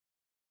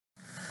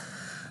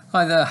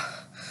Hi there.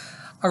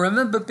 I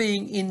remember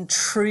being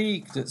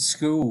intrigued at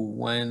school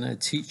when a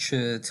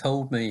teacher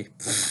told me,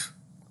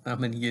 how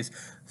many years?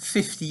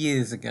 50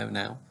 years ago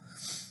now,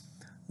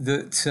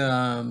 that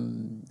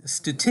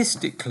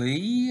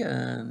statistically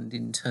and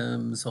in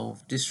terms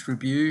of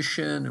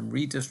distribution and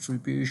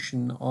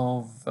redistribution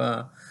of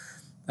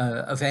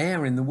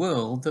air in the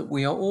world, that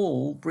we are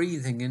all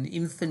breathing an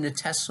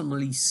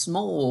infinitesimally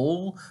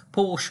small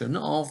portion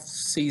of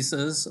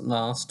Caesar's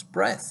last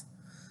breath.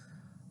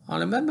 I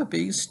remember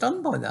being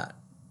stunned by that.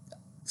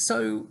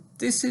 So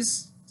this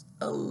is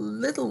a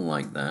little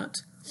like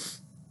that,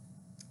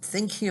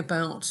 thinking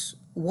about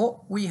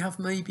what we have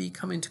maybe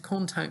come into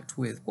contact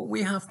with, what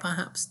we have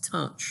perhaps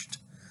touched,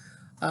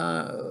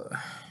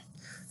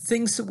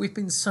 things that we've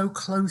been so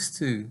close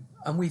to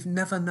and we've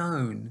never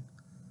known.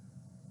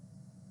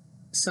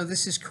 So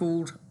this is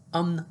called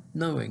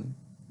unknowing.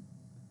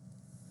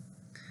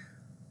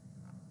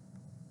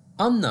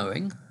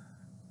 Unknowing,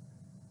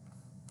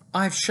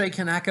 I've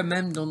shaken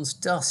Agamemnon's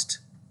dust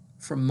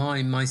from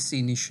my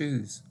Mycenae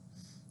shoes,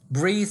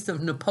 breathed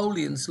of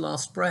Napoleon's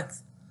last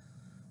breath,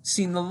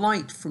 seen the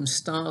light from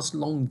stars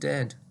long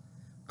dead,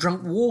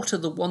 drunk water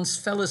that once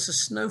fell as a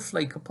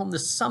snowflake upon the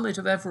summit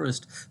of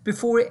Everest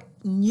before it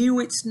knew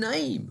its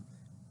name,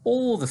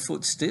 or the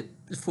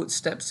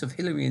footsteps of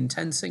Hilary and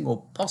Tenzing,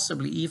 or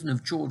possibly even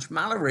of George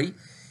Mallory,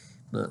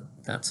 but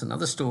that's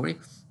another story.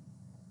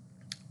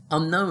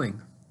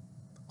 Unknowing,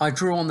 I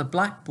drew on the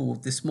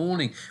blackboard this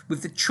morning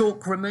with the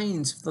chalk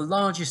remains of the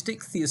largest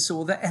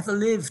ichthyosaur that ever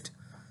lived.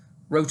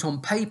 Wrote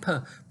on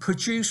paper,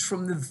 produced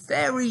from the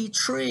very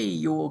tree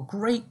your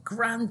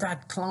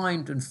great-granddad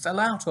climbed and fell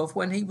out of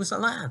when he was a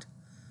lad.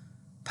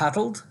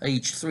 Paddled,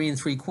 aged 3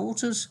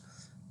 3/4,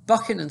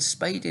 bucket and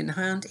spade in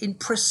hand, in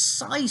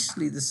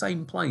precisely the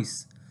same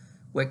place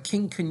where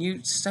King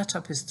Canute set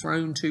up his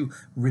throne to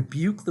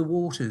rebuke the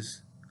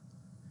waters.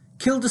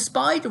 Killed a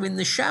spider in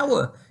the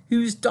shower,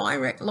 whose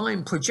direct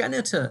line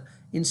progenitor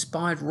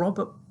inspired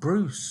Robert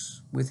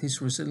Bruce with his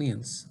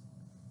resilience.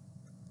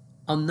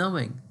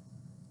 Unknowing,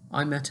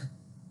 I met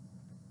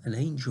an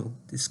angel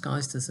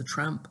disguised as a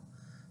tramp,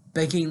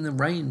 begging the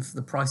rain for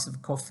the price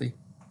of coffee.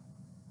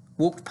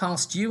 Walked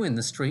past you in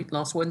the street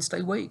last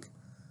Wednesday week.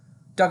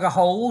 Dug a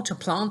hole to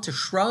plant a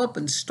shrub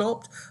and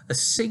stopped a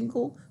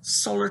single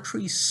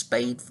solitary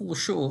spadeful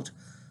short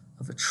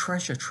of a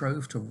treasure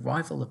trove to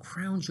rival the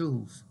crown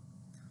jewels.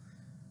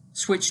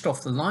 Switched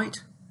off the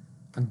light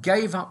and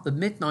gave up the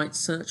midnight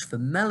search for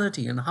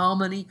melody and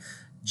harmony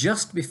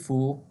just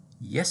before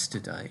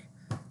yesterday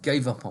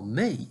gave up on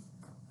me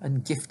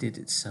and gifted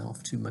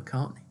itself to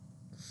McCartney.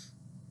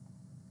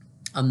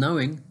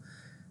 Unknowing,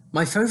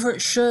 my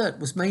favourite shirt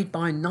was made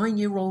by a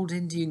 9-year-old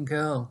Indian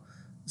girl,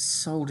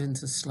 sold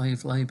into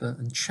slave labour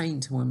and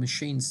chained to a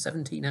machine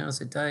 17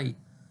 hours a day.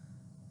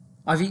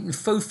 I've eaten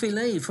faux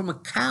filet from a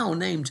cow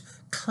named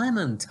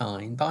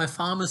Clementine by a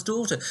farmer's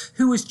daughter,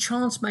 who, as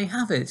chance may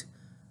have it,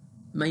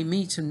 may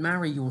meet and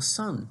marry your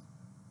son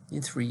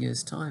in 3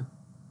 years' time.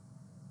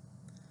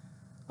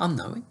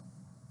 Unknowing,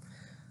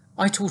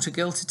 I taught a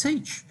girl to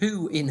teach,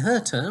 who in her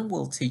turn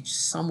will teach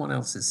someone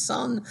else's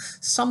son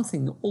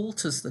something that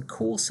alters the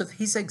course of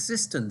his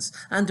existence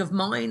and of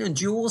mine and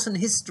yours and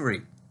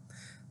history.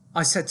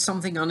 I said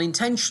something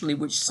unintentionally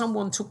which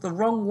someone took the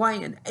wrong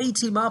way and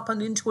ate him up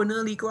and into an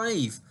early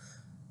grave.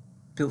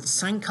 Built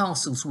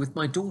sandcastles with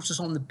my daughters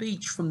on the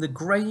beach from the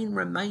grain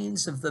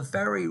remains of the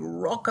very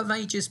rock of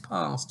ages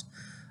past,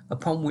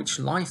 upon which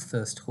life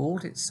first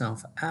hauled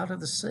itself out of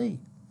the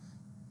sea.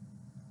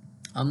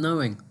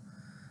 Unknowing,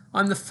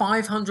 I'm the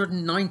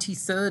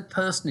 593rd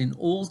person in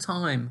all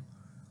time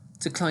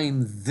to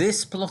claim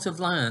this plot of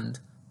land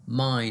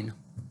mine.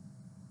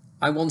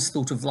 I once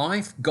thought of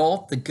life,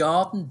 God, the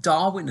garden,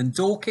 Darwin and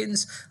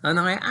Dawkins, and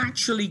I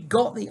actually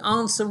got the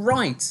answer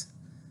right.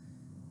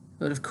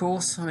 But of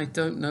course, I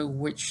don't know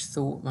which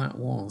thought that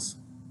was.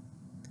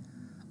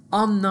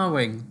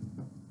 Unknowing,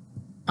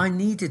 I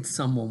needed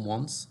someone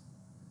once,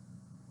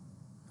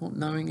 not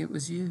knowing it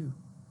was you.